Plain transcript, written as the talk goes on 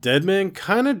Deadman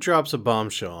kinda drops a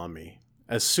bombshell on me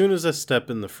as soon as I step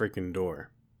in the freaking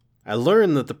door. I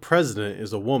learn that the president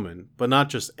is a woman, but not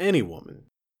just any woman.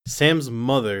 Sam's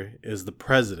mother is the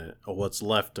president of what's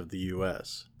left of the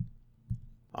US.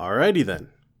 Alrighty then.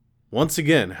 Once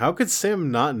again, how could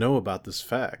Sam not know about this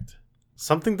fact?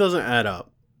 Something doesn't add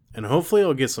up, and hopefully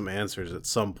I'll get some answers at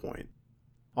some point.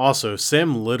 Also,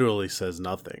 Sam literally says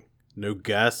nothing. No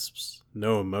gasps,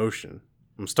 no emotion.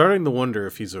 I'm starting to wonder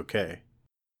if he's okay.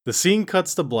 The scene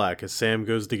cuts to black as Sam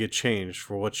goes to get changed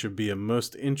for what should be a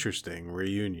most interesting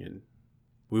reunion.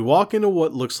 We walk into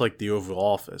what looks like the Oval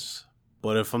Office,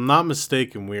 but if I'm not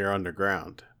mistaken, we are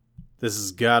underground. This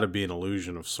has gotta be an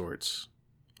illusion of sorts.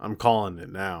 I'm calling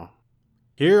it now.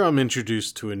 Here I'm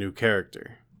introduced to a new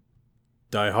character.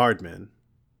 Die Hardman,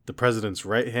 the president's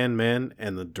right-hand man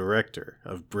and the director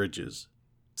of bridges.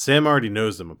 Sam already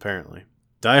knows them apparently.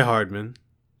 Die Hardman,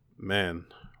 man,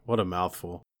 what a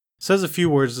mouthful, says a few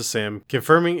words to Sam,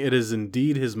 confirming it is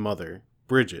indeed his mother,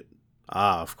 Bridget.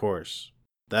 Ah, of course.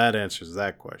 That answers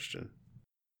that question.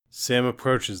 Sam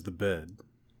approaches the bed.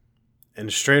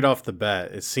 And straight off the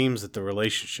bat, it seems that the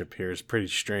relationship here is pretty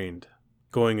strained,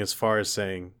 going as far as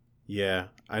saying, "Yeah,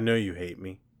 I know you hate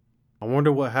me. I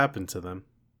wonder what happened to them."